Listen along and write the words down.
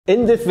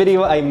In this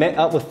video, I met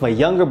up with my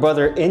younger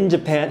brother in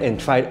Japan and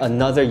tried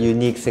another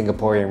unique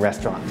Singaporean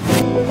restaurant.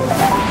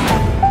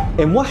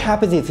 And what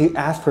happens if you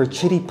ask for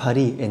chili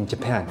padi in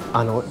Japan?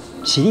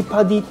 チリ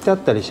パディってあっ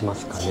たりしま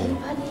すかね？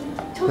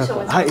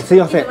はい、すい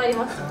ません。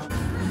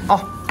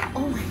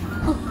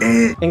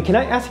And can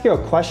I ask you a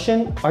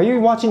question? Are you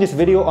watching this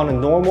video on a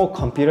normal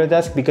computer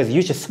desk? Because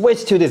you should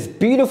switch to this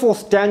beautiful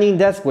standing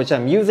desk which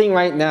I'm using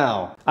right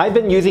now. I've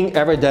been using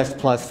EverDesk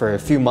Plus for a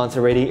few months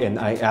already and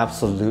I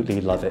absolutely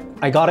love it.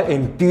 I got it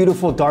in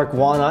beautiful dark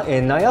walnut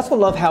and I also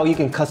love how you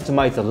can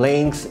customize the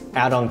links,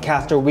 add on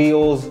caster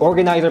wheels,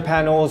 organizer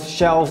panels,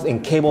 shelves,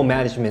 and cable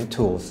management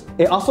tools.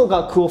 It also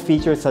got cool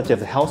features such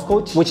as a health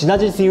coach, which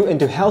nudges you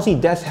into healthy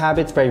desk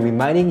habits by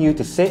reminding you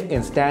to sit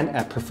and stand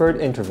at preferred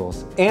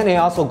intervals. And it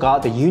also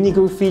got the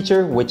Unigroove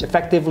feature, which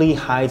effectively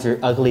hides your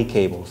ugly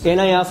cables.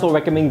 And I also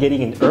recommend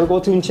getting an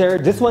ErgoTune chair.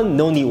 This one,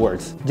 no need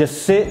words.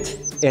 Just sit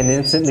and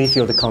instantly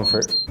feel the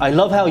comfort. I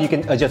love how you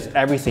can adjust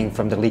everything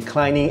from the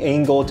reclining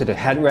angle to the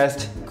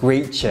headrest.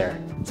 Great chair.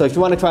 So if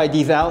you want to try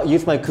these out,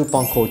 use my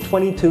coupon code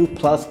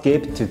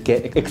 22PlusGib to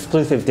get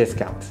exclusive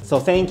discounts. So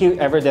thank you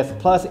EverDesk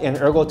Plus and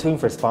ErgoTune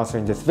for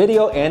sponsoring this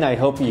video, and I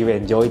hope you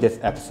enjoy this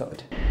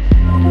episode.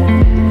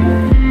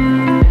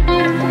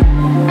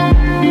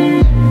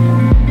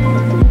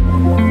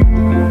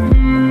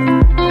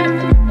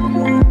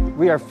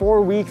 We are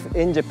 4 weeks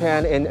in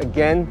Japan and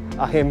again,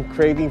 I am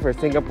craving for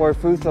Singapore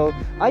food, so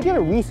I did a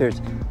research.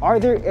 Are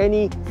there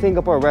any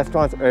Singapore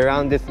restaurants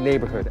around this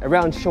neighborhood,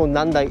 around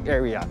Shonandai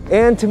area?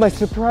 And to my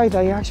surprise,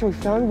 I actually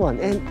found one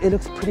and it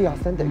looks pretty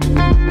authentic.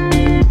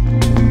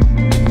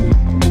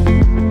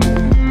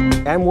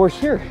 And we're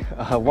here.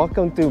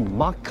 Welcome to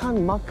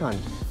Makan Makan.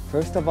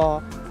 First of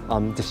all,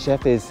 the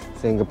chef is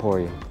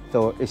Singaporean,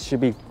 so it should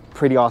be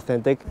pretty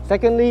authentic.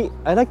 Secondly,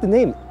 I like the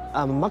name.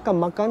 Makan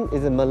Makan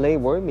is a Malay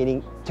word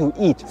meaning to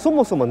eat. そ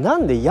もそもな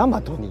んでヤ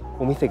マトに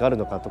お店がある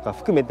のかとか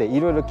含めてい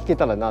ろいろ聞け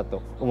たらな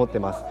と思って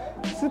ます。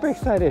Super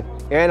excited.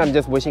 And I'm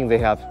just wishing they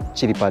have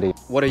chili padi.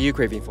 What are you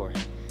craving for?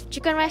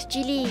 Chicken rice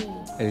chili.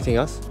 Anything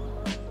else?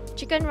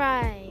 Chicken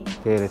rice.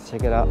 Okay, let's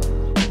check it out.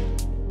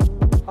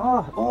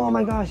 Oh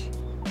my gosh.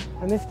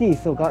 I missed these.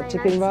 So got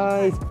chicken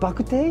rice,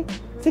 bakute,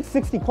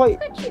 660, quite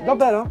not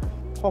bad, huh?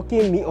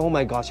 Hokkien meat, oh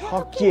my gosh,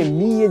 Hokkien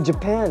meat in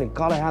Japan,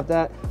 gotta have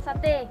that.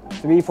 Satay.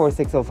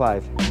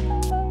 34605.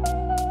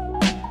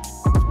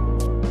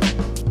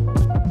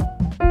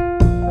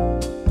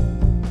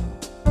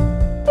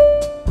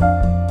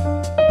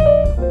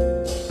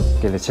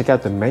 Okay, let's check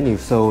out the menu.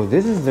 So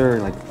this is their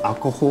like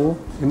alcohol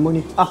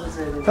menu.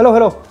 Hello,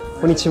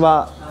 こんにち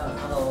は。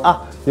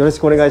よろし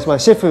くお願いしま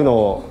す。シェフ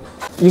の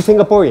You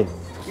Singaporean?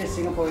 Yes,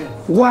 Singaporean.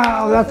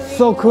 Wow, that's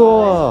so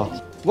cool.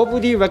 What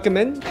would you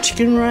recommend?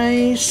 Chicken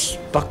rice,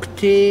 bak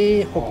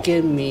teh,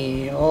 Hokkien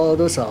mee, all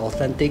those are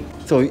authentic.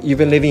 So you've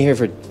been living here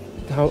for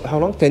how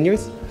long? 10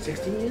 years?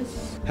 16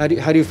 years? How do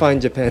you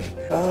find Japan?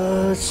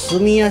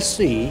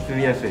 Sumiyasui.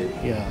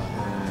 Yeah.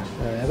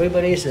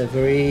 Everybody is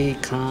very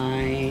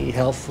kind,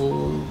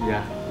 helpful.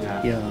 Yeah.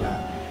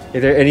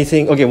 Is there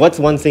anything? Okay, what's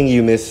one thing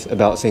you miss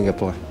about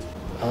Singapore?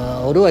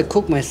 Although I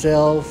cook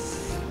myself,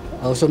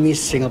 I also miss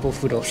Singapore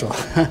food also.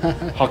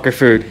 Hawker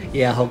food.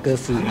 Yeah, hawker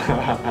food.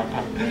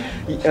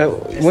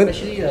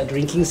 Especially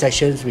drinking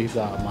sessions with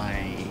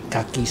my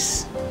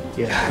kakis.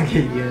 Yeah.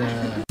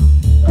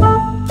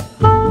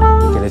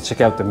 Okay, let's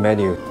check out the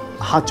menu.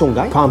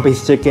 Hachongai,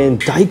 prawn-based chicken,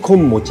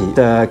 daikon mochi,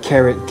 the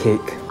carrot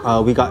cake.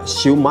 We got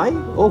shumai.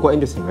 Oh, quite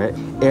interesting, right?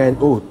 And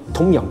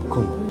tom yum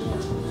goong.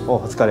 Oh,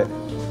 let's got it.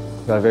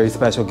 Got a very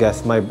special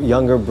guest, my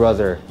younger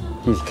brother.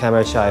 He's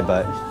camera shy,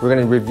 but we're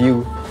gonna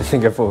review the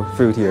Singapore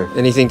food here.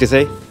 Anything to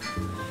say?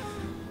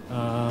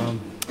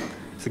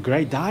 It's a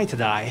great day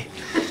today.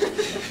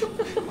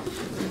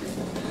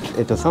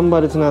 サンバ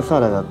ルツナ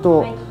サラダ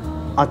と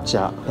アッチ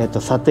ャ、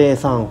サテー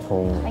3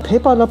本、ペー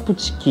パーラップ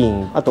チキ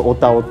ン、あとオ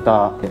タオ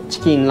タ、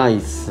チキンラ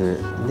イス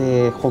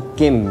でホッ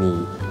ケンミ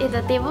ー。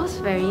The table's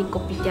very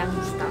kopitiam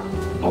style.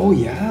 Oh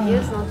yeah. You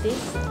just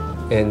notice?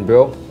 And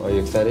bro, are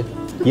you excited?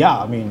 Yeah,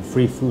 I mean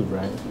free food,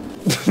 right?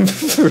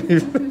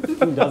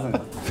 Who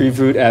doesn't? Free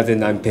food as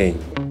in I'm paying.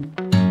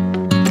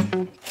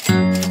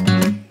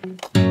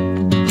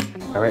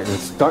 Alright,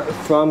 let's start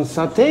from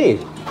satay.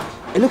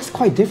 It looks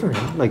quite different,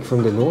 huh? Like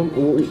from the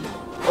normal.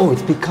 Oh,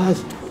 it's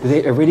because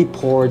they already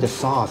poured the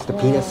sauce, the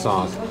peanut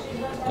sauce.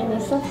 And they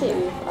serve it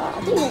with,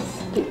 I think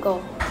it's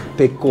pickle.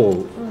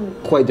 Pickle.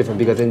 Quite different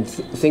because in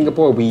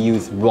Singapore we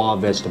use raw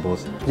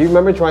vegetables. Do you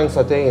remember trying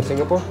satay in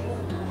Singapore?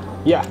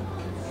 Yeah,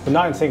 but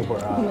not in Singapore.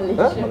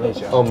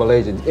 Malaysia. Oh,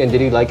 Malaysia. And did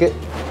you like it?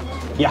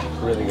 Yeah,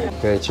 really good.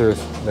 Okay, cheers.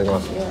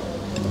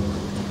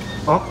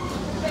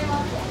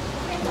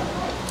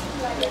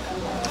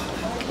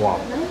 Wow.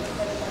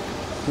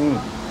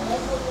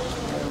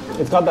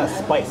 It's got that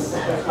spice.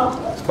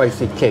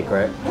 Spicy cake,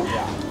 right?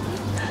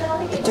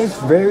 Yeah. It tastes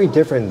very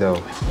different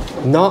though.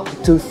 Not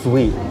too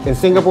sweet. In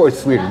Singapore it's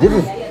sweeter. This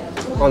is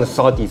on the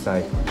salty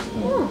side.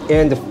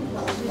 And the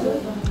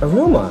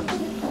aroma,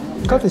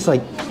 it's got this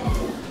like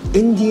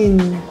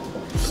Indian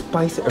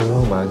spice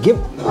aroma. Give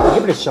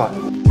it a shot.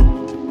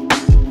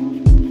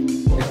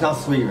 it's not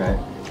sweet, right?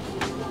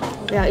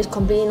 Yeah, it's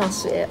completely not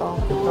sweet at all.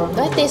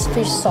 Do I taste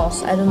fish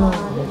sauce? I don't know.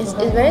 It's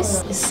very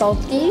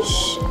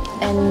saltish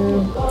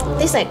and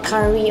tastes like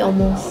curry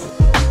almost.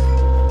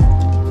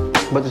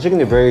 But the chicken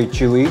is very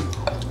chewy.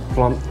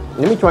 Plump.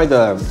 Let me try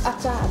the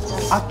Acha.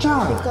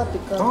 acha.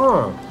 Pickle.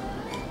 Ah.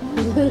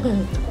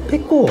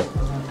 Pickle.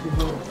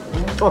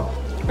 Oh,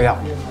 yeah.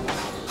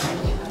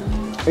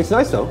 It's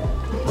nice though.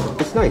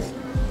 It's nice.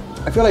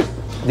 I feel like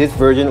this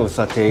version of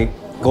satay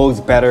goes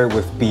better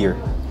with beer.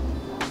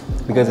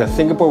 Because the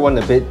Singapore one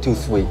a bit too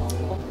sweet.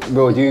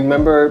 Bro, do you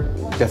remember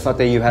the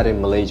satay you had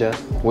in Malaysia?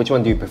 Which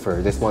one do you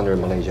prefer, this one or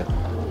Malaysia?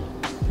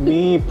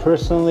 Me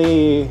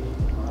personally,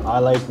 I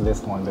like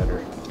this one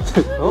better.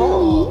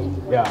 Oh.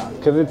 Yeah,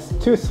 because it's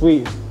too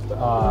sweet. It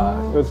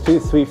was too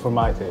sweet for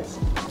my taste.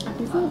 I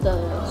prefer the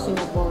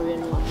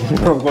Singaporean one.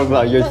 Of course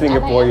not, you're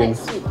Singaporean.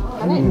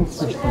 I like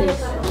sweet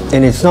taste.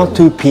 And it's not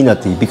too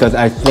peanutty because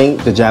I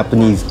think the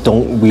Japanese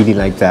don't really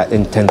like that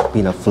intense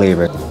peanut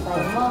flavor.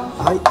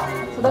 はい。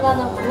外側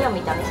の骨を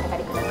見てお召し上が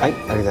りください。はい、あ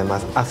りがとうございま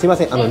す。あ、すいま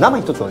せん。生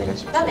一つお願い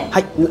します。ラーメン。は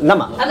い、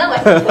生。あ、生。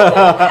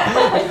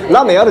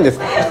ラーメンあるんです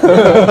か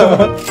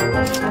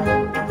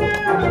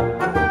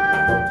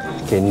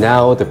？Okay,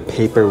 now the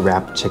paper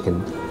wrapped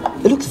chicken.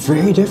 It looks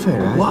very different,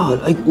 right? Wow,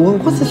 like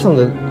what's this on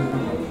the?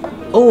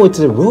 Oh, it's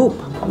a rope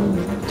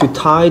to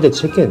tie the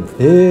chicken.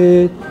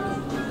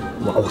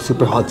 Wow,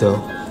 super hot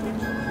though.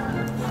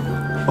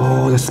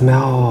 Oh, the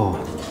smell.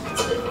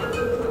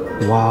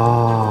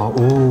 Wow.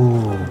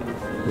 Ooh.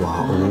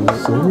 Wow.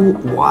 Ooh.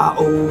 Wow.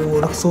 Oh,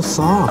 it looks so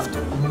soft.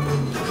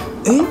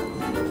 Eh?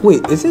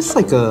 Wait, is this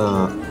like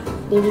a?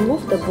 They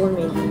remove the bone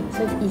already,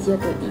 so it's easier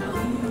to eat.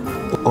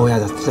 Oh yeah,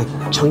 that's like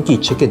chunky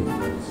chicken.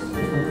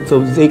 So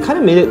they kind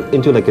of made it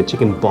into like a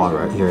chicken ball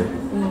right here.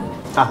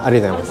 Ah, あ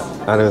りがとうございま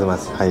す。ありがとうございま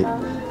す。はい。ありがと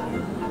う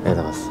ご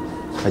ざいます。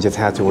I just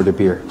had to order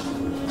beer.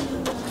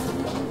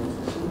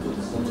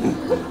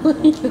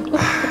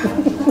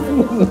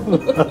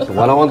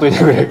 What I want to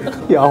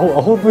eat. いや、ア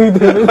ホついて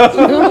る。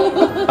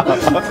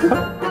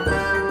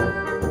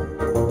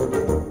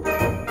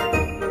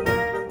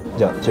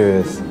じゃあ、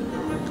cheers.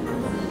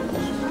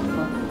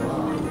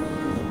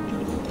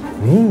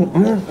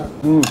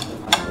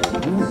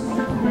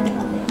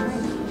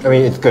 I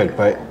mean, it's good,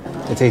 but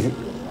it tastes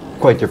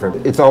quite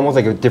different. It's almost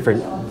like a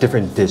different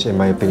dish in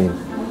my opinion.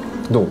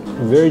 No.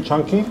 Very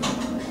chunky,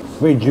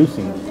 very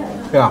juicy.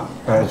 Yeah,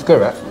 it's good,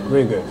 right?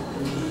 Very good.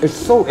 It's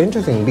so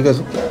interesting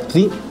because,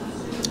 see,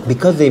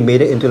 because they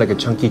made it into like a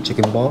chunky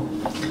chicken ball,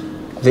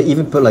 they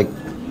even put like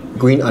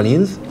green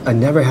onions. I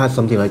never had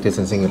something like this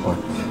in Singapore.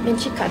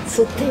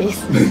 Menchikatsu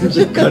taste.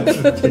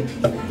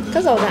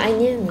 Because of the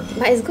onion.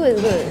 But it's good,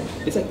 it's good.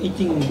 It's like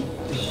eating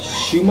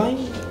shumai?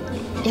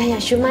 Yeah,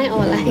 shumai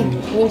or like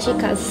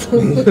menchikatsu.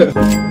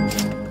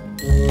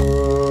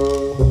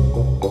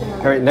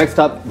 Alright, next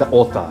up, the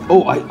ota.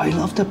 Oh, I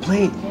love the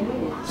plate.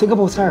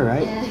 Singapore style,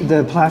 right?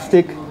 The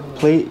plastic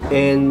plate,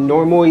 and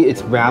normally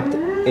it's wrapped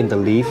in the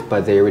leaf,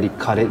 but they already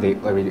cut it, they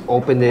already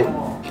opened it.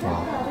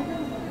 Wow.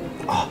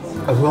 Oh,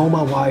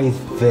 aroma-wise,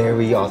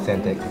 very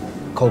authentic.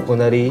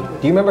 Coconutty.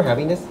 Do you remember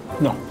having this?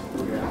 No.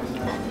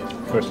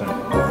 First time.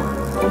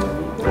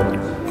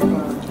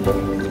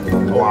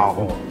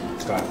 Wow.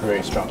 It's got a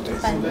very strong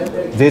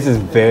taste. This is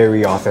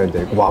very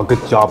authentic. Wow,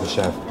 good job,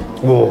 chef.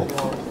 Whoa.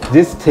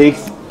 This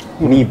takes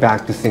me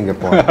back to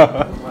Singapore.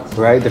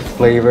 Right? The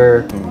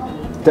flavor,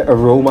 the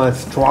aroma,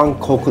 strong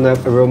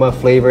coconut aroma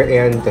flavor,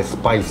 and the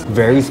spice.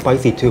 Very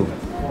spicy too.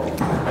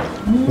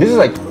 This is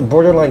like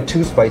borderline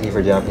too spicy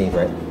for Japanese,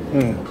 right?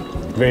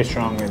 Very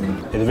strong and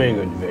it's very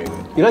good, very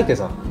good. You like this,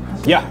 huh?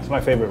 Yeah, it's my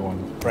favorite one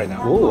right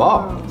now. Oh,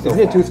 wow. Isn't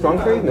it too strong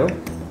for you? No?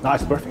 No,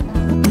 it's perfect.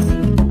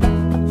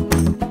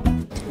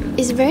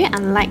 It's very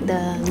unlike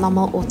the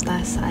normal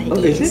otas I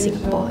eat is in it?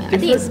 Singapore. I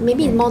think it's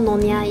maybe more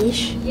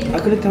nonya-ish. I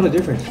couldn't tell the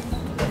difference.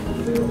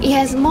 It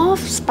has more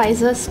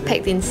spices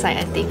packed inside,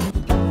 I think.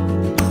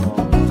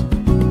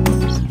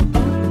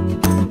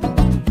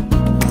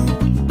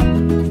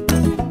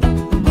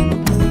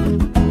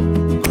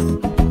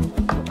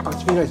 Oh,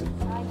 it's very nice.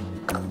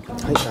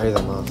 はい、ありが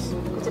とうございます。こ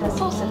ちら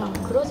ソースが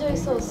黒醤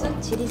油ソース、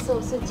チリソ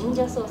ース、ジン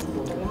ジャーソース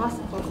になります。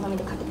お好み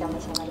でかけてお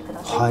召し上がりくだ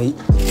さい。はい。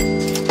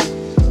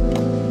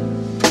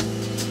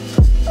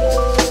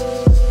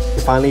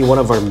Finally, one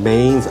of our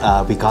mains,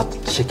 we got the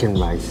chicken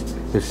rice.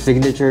 The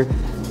signature,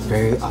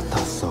 very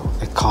ataso.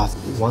 It cost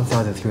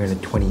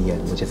 1,320 yen,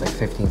 which is like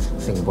 15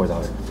 Singapore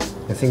dollars.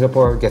 In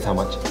Singapore, guess how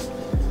much?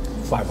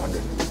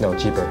 500. No,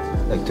 cheaper,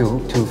 like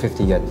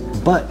 250 yen.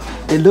 But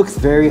it looks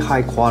very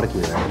high quality,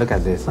 right? Look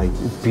at this, like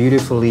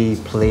beautifully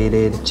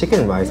plated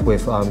chicken rice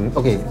with,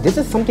 okay, this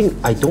is something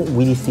I don't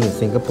really see in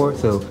Singapore.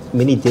 So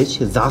mini dish,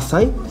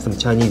 zasai, some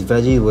Chinese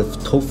veggie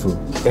with tofu.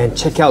 And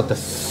check out the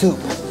soup.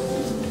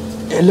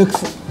 It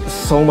looks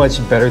so much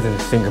better than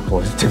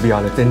Singapore, to be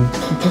honest. And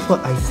guess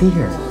what I see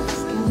here?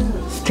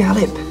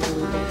 Scallop.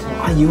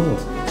 Ayo.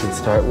 We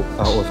start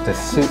out with the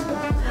soup.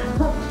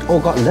 Oh,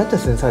 got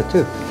lettuce inside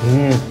too.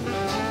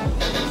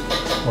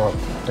 Oh,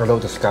 I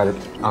love the scallop.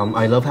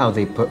 I love how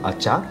they put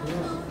acha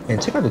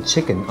And check out the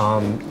chicken.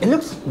 It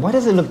looks. Why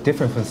does it look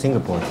different from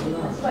Singapore?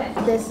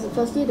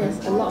 Firstly,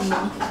 there's a lot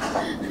more.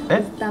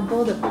 Eh?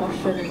 Double the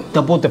portion.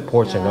 Double the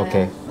portion. Yeah.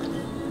 Okay.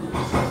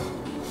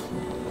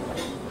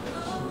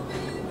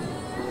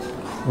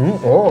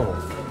 Oh.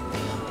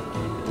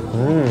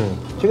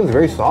 Chicken's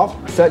very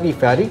soft, slightly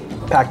fatty,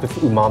 packed with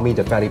umami,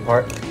 the fatty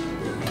part.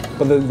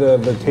 But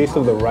the taste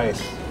of the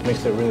rice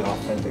makes it really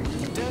authentic.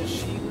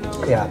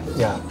 Yeah.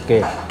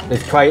 Okay,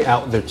 let's try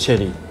out the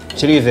chili.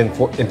 Chili is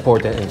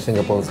important in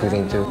Singapore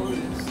cuisine too.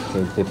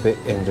 Okay, dip it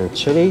in the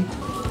chili.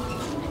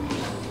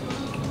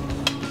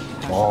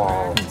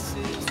 Oh,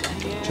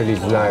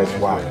 chili's nice.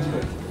 Wow.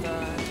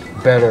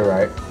 Better,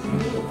 right?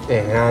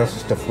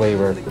 Enhance the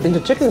flavor. And the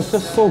chicken is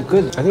just so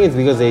good. I think it's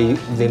because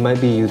they might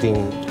be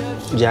using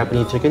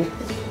Japanese chicken,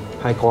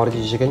 high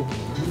quality chicken.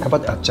 How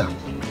about the acha?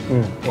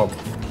 Well,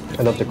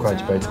 I love the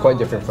crunch, but it's quite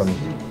different from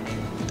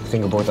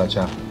Singapore's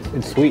acha.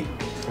 It's sweet.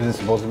 Is it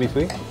supposed to be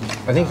sweet?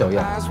 I think so,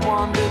 yeah.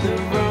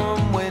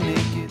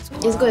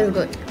 It's good.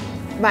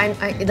 But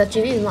the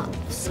chili is not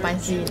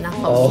spicy enough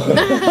for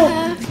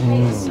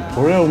me.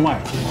 これはうま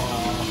い。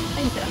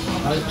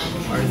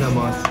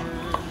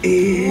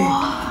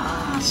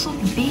Wow, so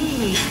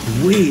big.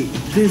 Wait,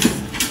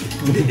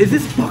 is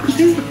this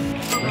bakute?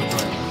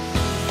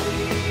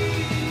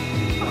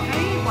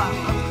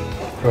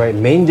 Right,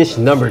 main dish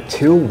number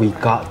 2, we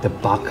got the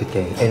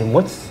bakute. And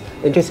what's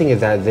interesting is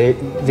that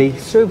they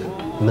serve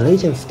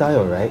Malaysian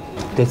style, right?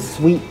 The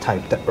sweet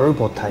type, the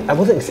herbal type. I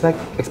wasn't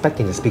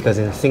expecting this because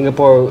in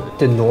Singapore,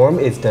 the norm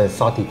is the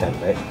salty type,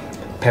 right?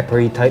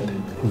 Peppery type,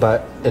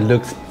 but it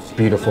looks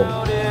beautiful.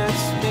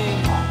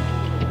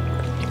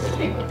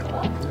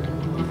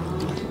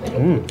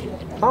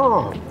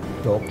 Ah,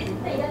 no.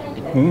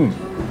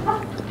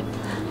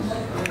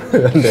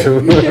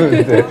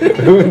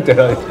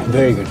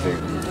 Very good.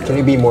 Can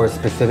you be more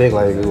specific?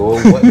 Like,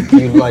 what do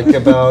you like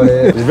about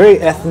it? It's very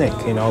ethnic,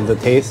 you know, the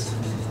taste.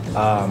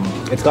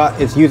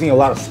 It's using a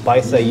lot of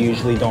spice that you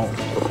usually don't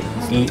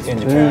eat in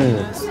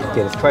Japan.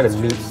 Okay, let's try the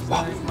meat.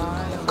 Wow.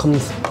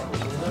 Comes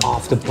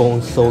off the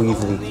bone so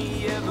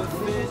easily.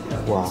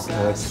 Wow,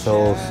 and it's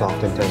so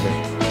soft and tender.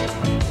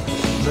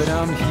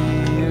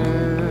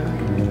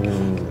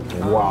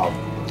 Wow.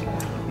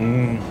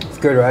 It's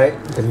good, right?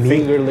 The meat.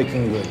 Finger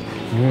licking good.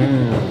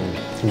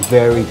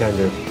 Very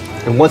tender.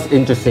 And what's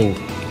interesting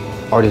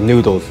are the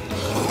noodles.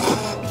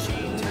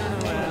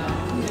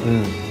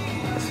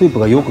 スープ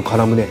がよく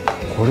絡むね。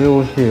これ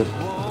美味しい。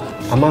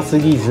甘す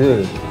ぎ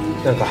ず、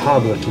なんかハ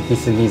ーブが効き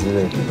すぎ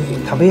ず、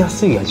食べや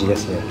すい味で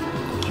すね。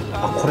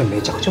あ、これ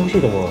めちゃくちゃ美味し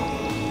いと思うわ。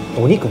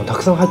お肉もた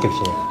くさん入ってる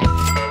しね。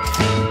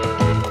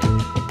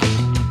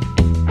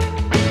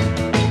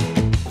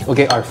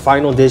Okay, our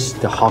final dish,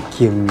 the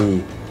Hokkien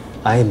mee.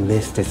 I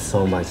missed it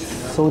so much.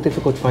 So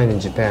difficult to find in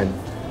Japan.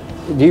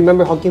 Do you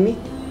remember Hokkien mee?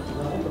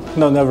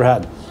 No, never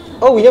had.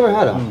 Oh, we never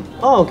had it.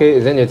 Oh, okay.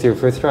 Then it's your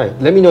first try.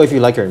 Let me know if you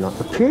like it or not.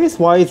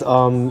 Appearance-wise,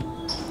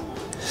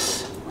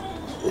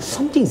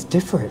 something's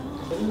different.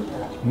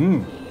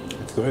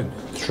 It's good.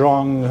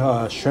 Strong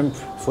shrimp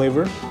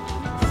flavor.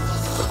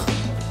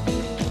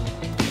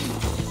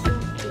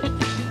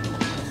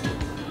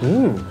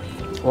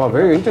 Wow,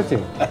 very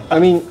interesting. I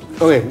mean,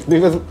 okay,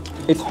 because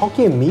it's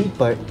Hokkien mee,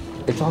 but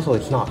it's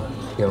not,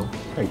 you know.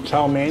 Like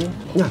chow mein.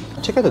 Yeah,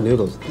 check out the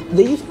noodles.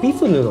 They use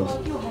beef noodles.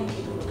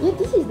 Yeah,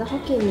 this is the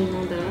Hokkien mee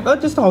noodle. Oh,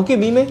 just the Hokkien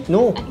mee, man?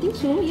 No. I think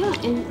so, yeah.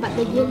 But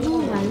the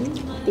yellow one,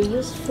 they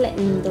use flat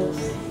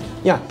noodles.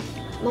 Yeah.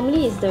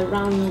 Normally it's the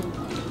round.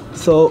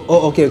 So,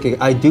 okay.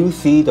 I do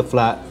see the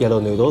flat yellow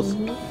noodles,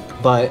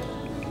 but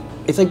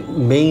it's like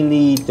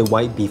mainly the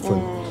white beef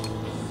one.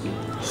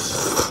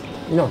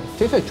 No, it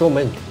tastes like chow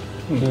mein.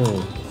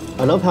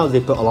 I love how they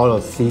put a lot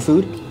of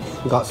seafood.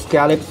 We got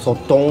scallops,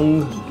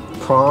 sotong,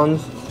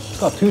 prawns. It's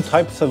got two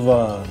types of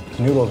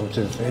noodles, which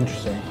is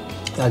interesting.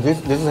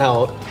 This is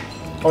how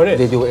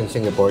they do it in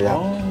Singapore, yeah.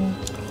 Oh.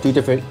 Two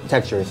different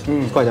textures.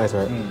 It's quite nice,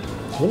 right?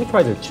 Let me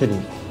try the chili.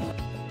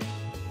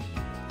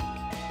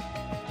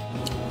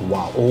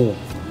 Wow, oh,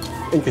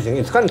 interesting.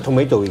 It's kind of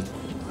tomatoey.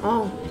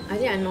 Oh, I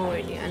think I know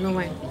already. I know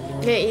why.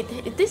 Okay,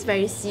 it tastes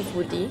very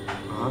seafoody.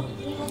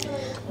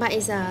 But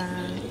it's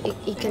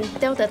you can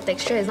tell the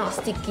texture is not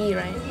sticky,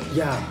 right?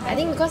 Yeah. I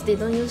think because they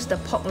don't use the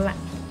pork lard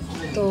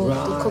to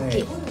cook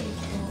it,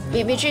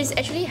 which is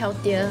actually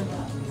healthier.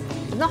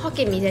 It's not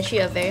Hokkien mee, it's actually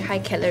a very high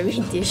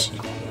calorie dish.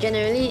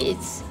 Generally,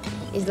 it's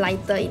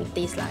lighter in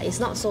taste lah. It's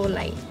not so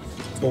like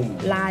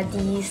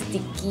lardy,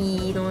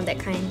 sticky, you know, that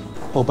kind.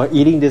 Oh, but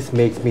eating this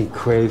makes me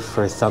crave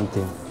for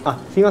something. あ、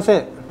すいませ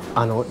ん。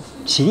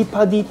チリ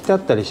パディってあっ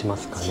たりしま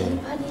すかね。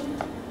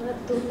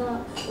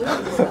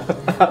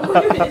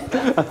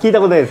聞いた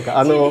ことないです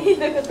か。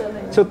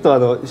ちょっ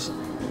と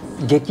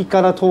激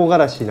辛唐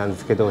辛子なんで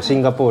すけど、シ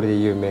ンガポールで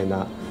有名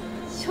な。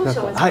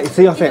はい、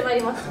すいません。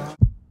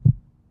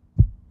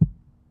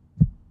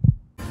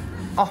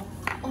あ、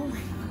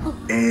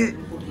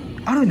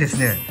あるんです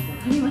ね。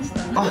ありまし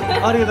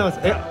た。ありがとうご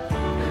ざいます。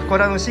こ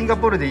れシンガ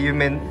ポールで有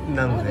名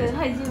なので。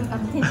はい、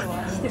店長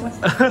は知ってまし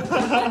た。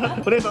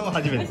お姉さんは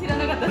初めて。知ら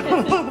なかったです。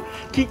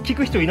聞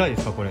く人いないで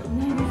すかこれ。ない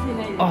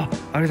です。あ、ありが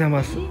とうござい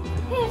ます。ペー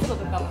スト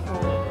とかもこ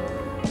う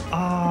く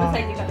ださ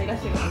いっていう方いらっ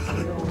しゃるんで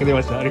すけど。出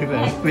ました。ありがとう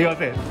ございます。すみま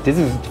せん。This is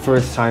the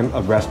first time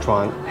a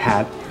restaurant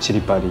had chili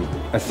padi,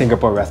 a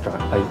Singapore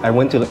restaurant. I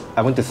went to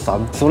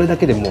Sub. それだ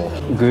けでも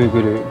う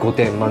Google 5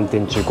点満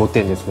点中5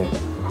点ですね。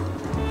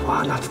わ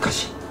あ、懐か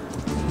しい。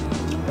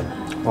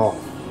Oh.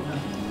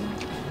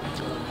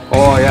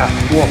 Oh yeah.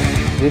 Whoa.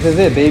 This is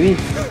it, baby.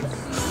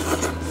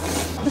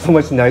 So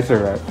much nicer,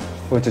 right?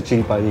 With the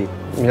chili padi.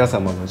 皆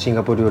様のシン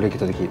ガポール料理来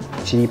た時、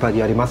チリパデ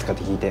ィありますかっ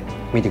て聞いて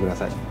みてくだ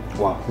さい。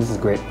Wow, this is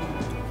great.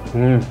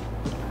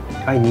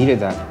 I needed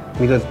that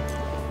because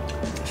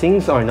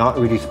things are not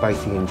really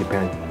spicy in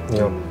Japan. You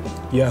know.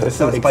 Yeah, It's it's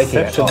not not spicy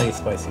at all. exceptionally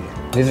spicy.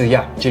 This is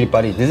chili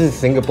padi. This is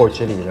Singapore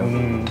chili. You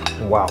know.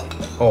 Wow.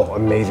 Oh,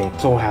 amazing.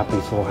 So happy,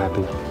 so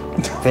happy.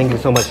 Thank you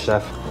so much,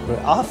 chef.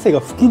 汗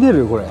が吹き出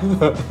るこれ。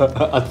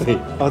熱い。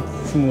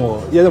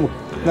もういやでも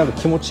なんか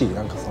気持ちいい。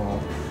なんかその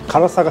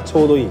辛さがち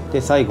ょうどいい。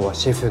で最後は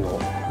シェフの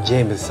ジ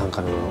ェームズさん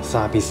からの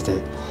サービス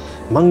で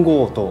マン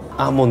ゴーと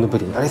アーモンドプ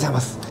リンありがとうござい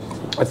ます。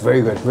It's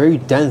very good, very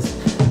dense.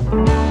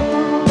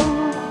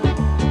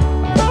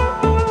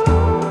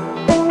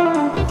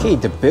 Okay,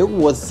 the bill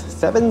was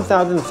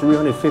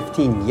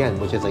 7,315 yen,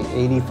 which is like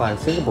 85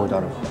 Singapore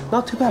dollar.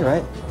 Not too bad,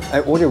 right?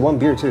 I ordered one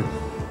beer too.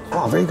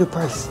 Wow, very good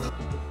price.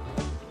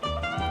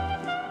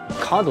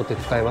 カードって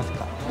使えます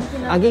か？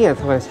あ、元気な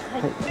様です。は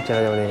い、こち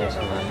らでお願いし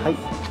ます。はい。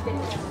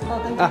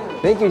あ、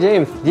Thank you,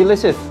 James.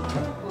 Delicious.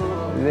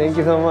 Thank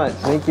you so much.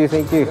 Thank you,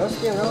 thank you.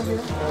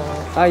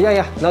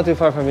 Yeah, not too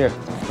far from here.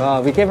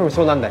 We came from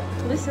湘南台。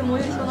私も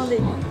最寄り湘南で。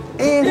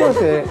そう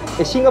です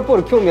ね。シンガポー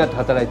ル興味あって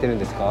働いてるん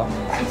ですか？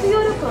卒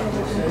業旅行の時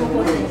に高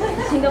校生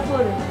シンガポー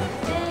ルに行って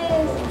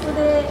そこ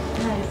で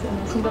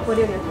シンガポー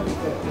ル料理を食べ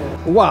て。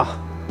Wow,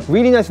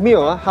 really nice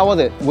meal, huh? How was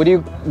it? Would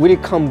you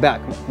come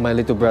back, my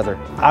little brother?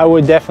 I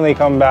would definitely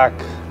come back.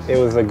 It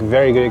was a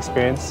very good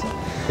experience.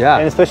 Yeah.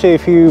 And especially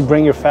if you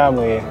bring your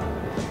family,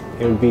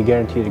 it would be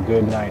guaranteed a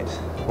good night.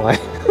 Why?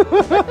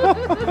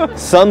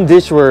 Some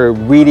dishes were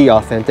really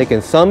authentic,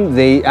 and some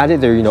they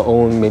added their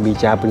own maybe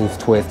Japanese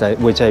twist,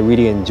 which I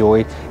really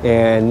enjoyed.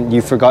 And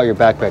you forgot your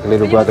backpack,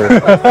 little brother.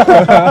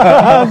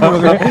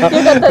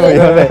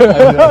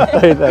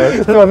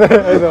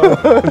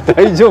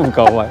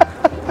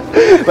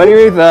 But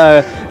anyways,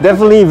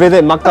 definitely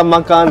visit Makan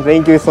Makan.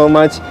 Thank you so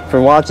much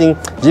for watching.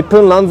 10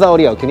分ランザオ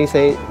リオ. Can you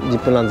say 10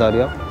分ランザオ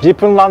リオ? 10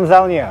分ラン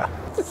ザオリオ.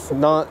 It's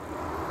not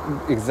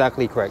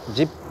exactly correct.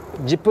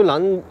 10分ラ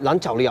ン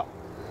チャオリオ.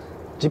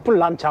 10分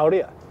ランチャオ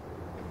リオ.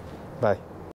 Bye.